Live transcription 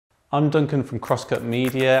I'm Duncan from Crosscut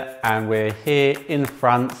Media and we're here in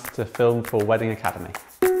France to film for Wedding Academy.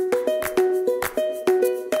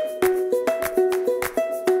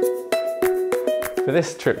 For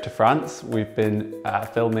this trip to France, we've been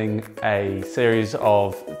filming a series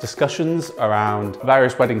of discussions around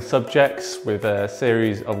various wedding subjects with a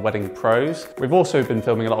series of wedding pros. We've also been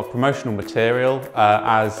filming a lot of promotional material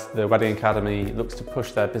as the Wedding Academy looks to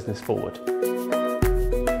push their business forward.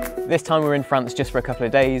 This time we're in France just for a couple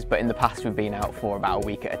of days, but in the past we've been out for about a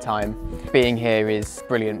week at a time. Being here is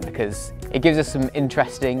brilliant because it gives us some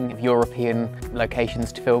interesting European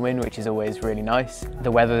locations to film in, which is always really nice.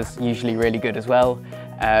 The weather's usually really good as well,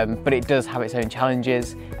 but it does have its own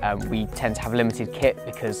challenges. We tend to have limited kit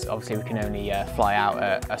because obviously we can only fly out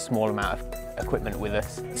a small amount of equipment with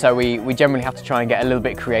us. So we generally have to try and get a little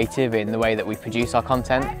bit creative in the way that we produce our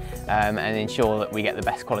content and ensure that we get the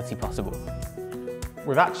best quality possible.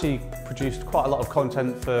 We've actually produced quite a lot of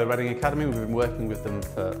content for Wedding Academy. We've been working with them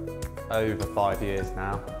for over 5 years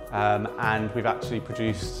now. And we've actually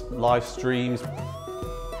produced live streams,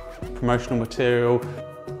 promotional material,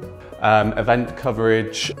 event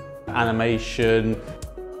coverage, animation,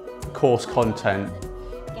 course content.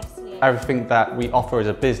 Everything that we offer as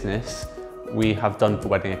a business, we have done for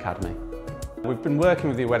Wedding Academy. We've been working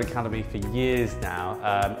with the Wedding Academy for years now,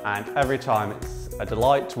 and every time it's a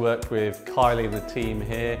delight to work with Kylie and the team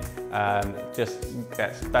here. It just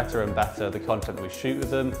gets better and better, the content we shoot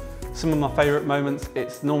with them. Some of my favourite moments,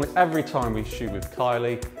 it's normally every time we shoot with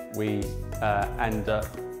Kylie, we end up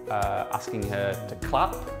asking her to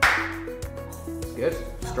clap. Good,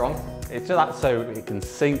 strong. It's that so it can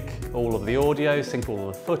sync all of the audio, sync all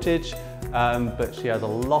of the footage, but she has a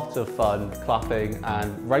lot of fun clapping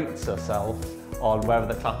and rates herself on whether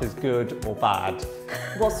the clap is good or bad.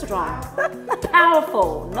 What's strong?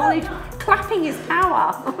 Powerful. Knowledge. Clapping is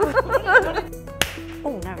power.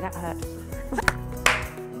 Oh no, that hurt.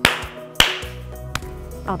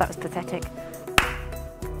 Oh, that was pathetic.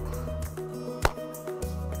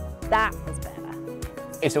 That was better.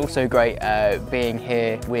 It's also great being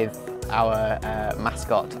here with our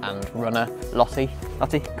mascot and runner, Lottie.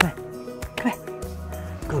 Lottie, come here. Come here.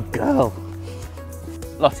 Good girl.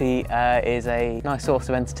 Lottie is a nice source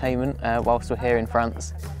of entertainment whilst we're here in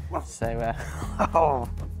France. So, oh.